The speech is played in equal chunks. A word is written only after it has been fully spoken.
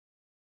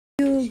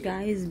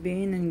guys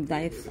been in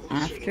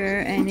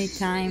LifeAfter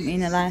anytime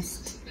in the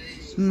last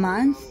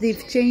month?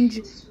 They've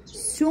changed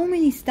so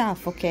many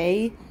stuff,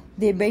 okay?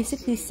 They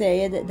basically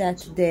said that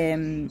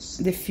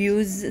the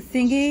fuse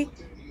thingy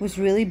was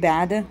really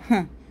bad.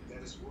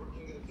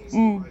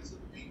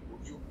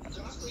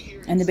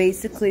 And they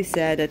basically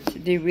said that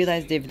they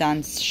realized they've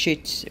done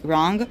shit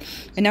wrong,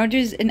 and now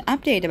there's an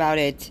update about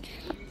it.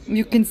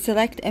 You can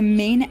select a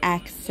main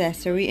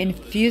accessory and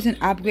fuse and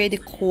upgrade the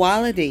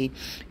quality.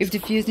 If the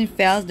fusing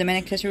fails, the main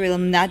accessory will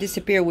not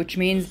disappear, which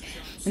means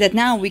that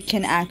now we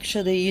can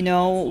actually, you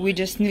know, we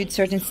just need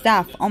certain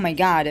stuff. Oh my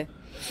god.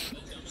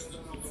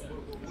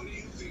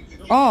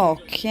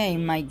 Okay,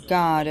 my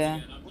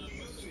god.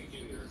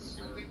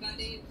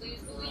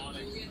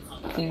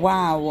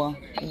 Wow.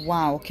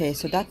 Wow, okay,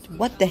 so that,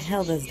 what the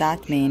hell does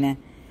that mean?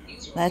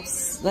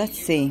 Let's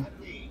see.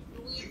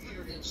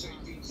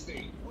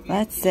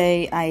 Let's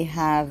say I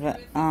have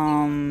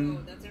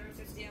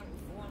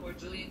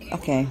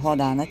okay,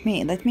 hold on. Let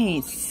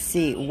me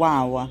see.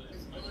 Wow.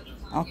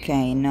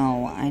 Okay,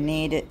 no. I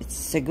need,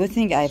 it's a good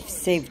thing I've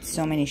saved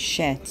so many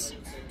shit.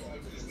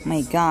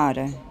 My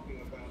god.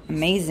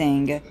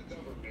 Amazing.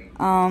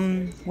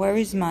 Where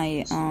is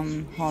my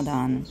hold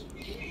on.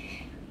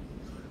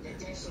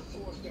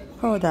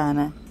 Hold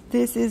on.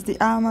 This is the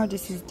armor,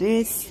 this is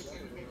this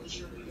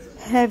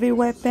heavy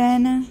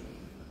weapon.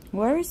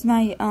 Where is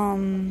my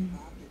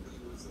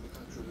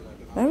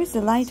where is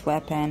the light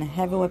weapon?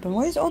 Heavy weapon.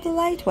 Where is all the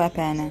light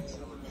weapon?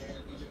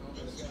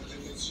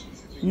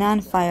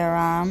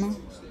 Non-firearm.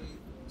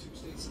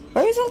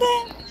 Where is all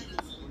that?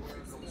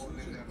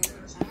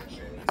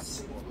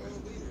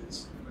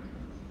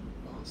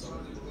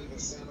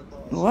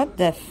 What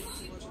the f...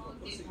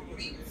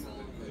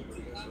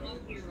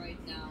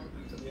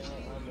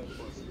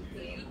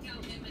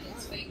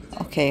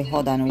 Okay,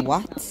 hold on.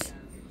 What?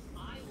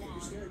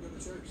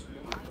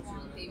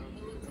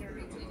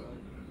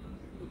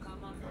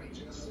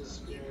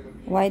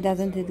 Why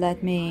doesn't it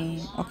let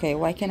me... Okay,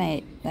 why can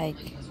I, like...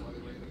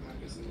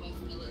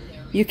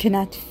 You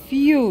cannot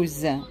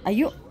fuse. Are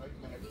you...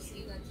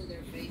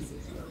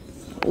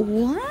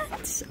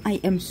 What? I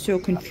am so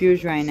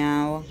confused right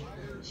now.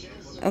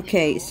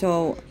 Okay,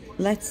 so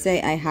let's say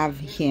I have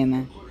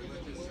him.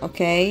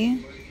 Okay?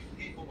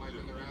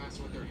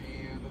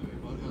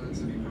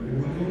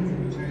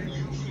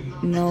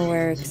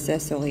 Nowhere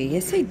accessory.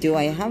 Yes, I do.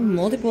 I have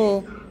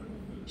multiple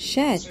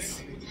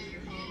shit.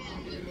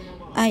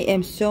 I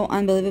am so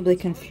unbelievably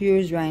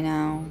confused right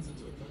now.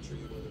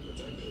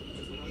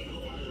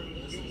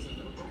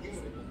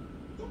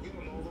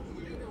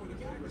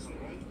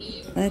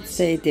 Let's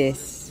say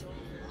this.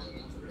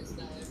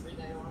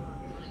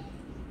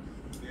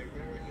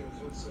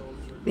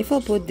 If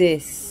I put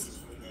this,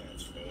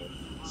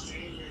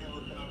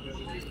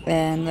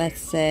 and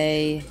let's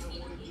say,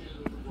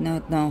 no,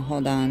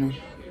 hold on.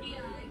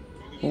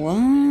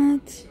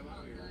 What?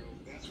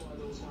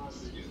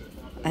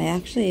 I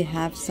actually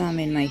have some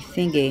in my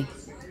thingy.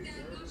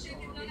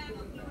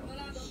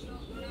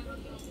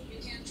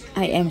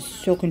 I am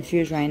so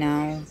confused right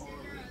now.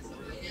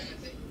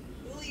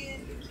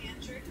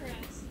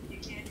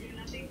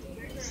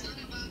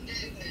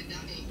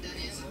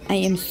 I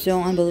am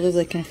so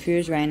unbelievably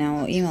confused right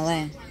now. Email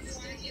it.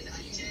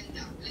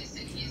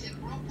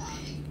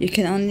 You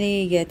can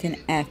only get an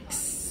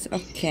X.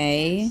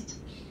 Okay.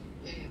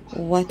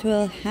 What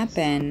will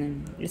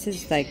happen? This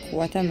is like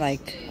what I'm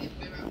like.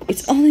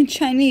 It's all in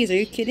Chinese. Are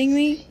you kidding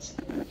me?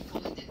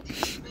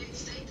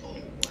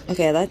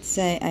 Okay, let's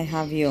say I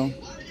have you.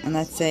 And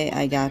let's say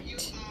I got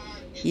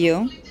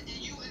you.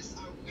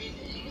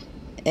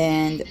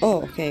 And,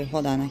 oh, okay,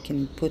 hold on. I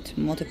can put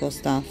multiple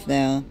stuff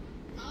there.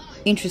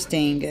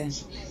 Interesting.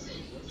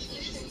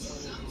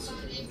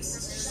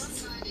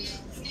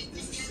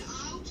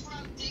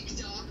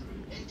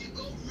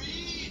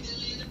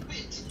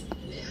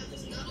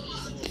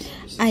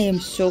 I am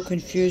so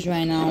confused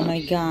right now. Oh my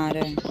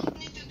god.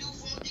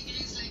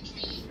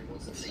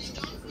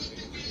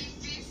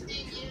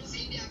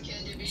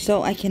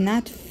 So I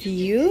cannot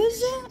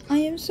fuse? I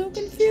am so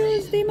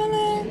confused,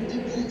 Imala.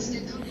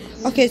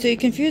 Okay, so you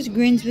confuse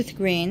greens with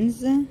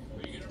greens.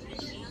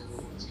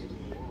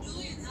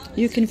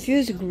 You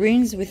confuse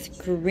greens with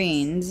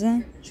greens.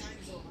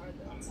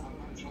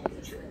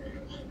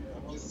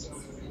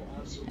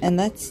 And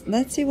let's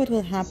see what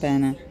will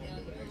happen.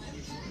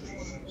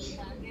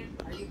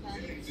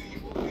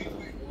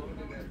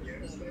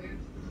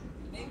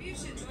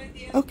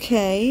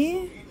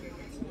 Okay.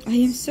 I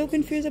am so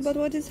confused about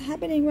what is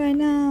happening right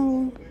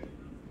now.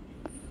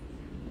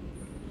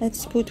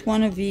 Let's put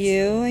one of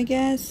you, I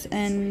guess,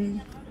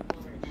 and...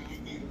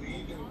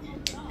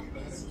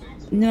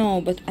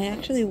 No, but I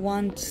actually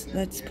want...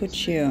 Let's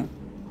put you.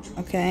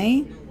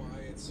 Okay?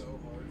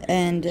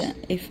 And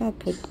if I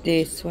put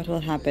this, what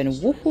will happen?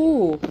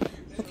 Woohoo!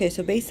 Okay,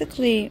 so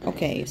basically...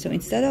 Okay, so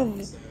instead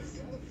of...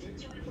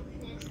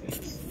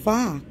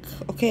 Fuck.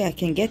 Okay, I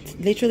can get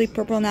literally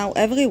purple now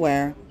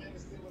everywhere.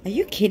 Are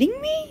you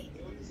kidding me?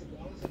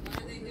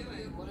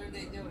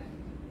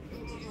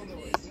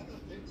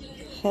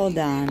 Hold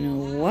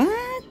on,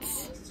 what?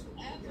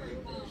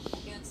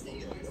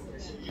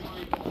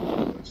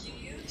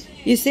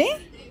 You see?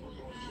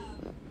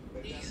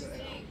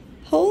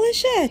 Holy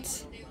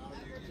shit.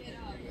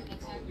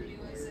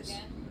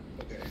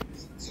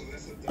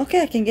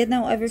 Okay, I can get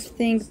now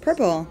everything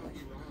purple.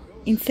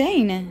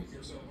 Insane.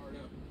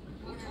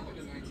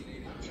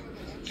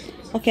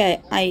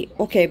 Okay,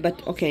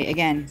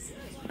 again.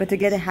 But to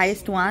get the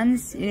highest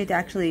ones, you need to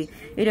actually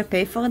either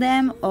pay for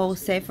them or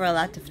save for a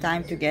lot of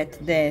time to get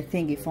the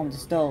thingy from the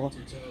store.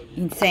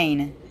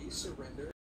 Insane.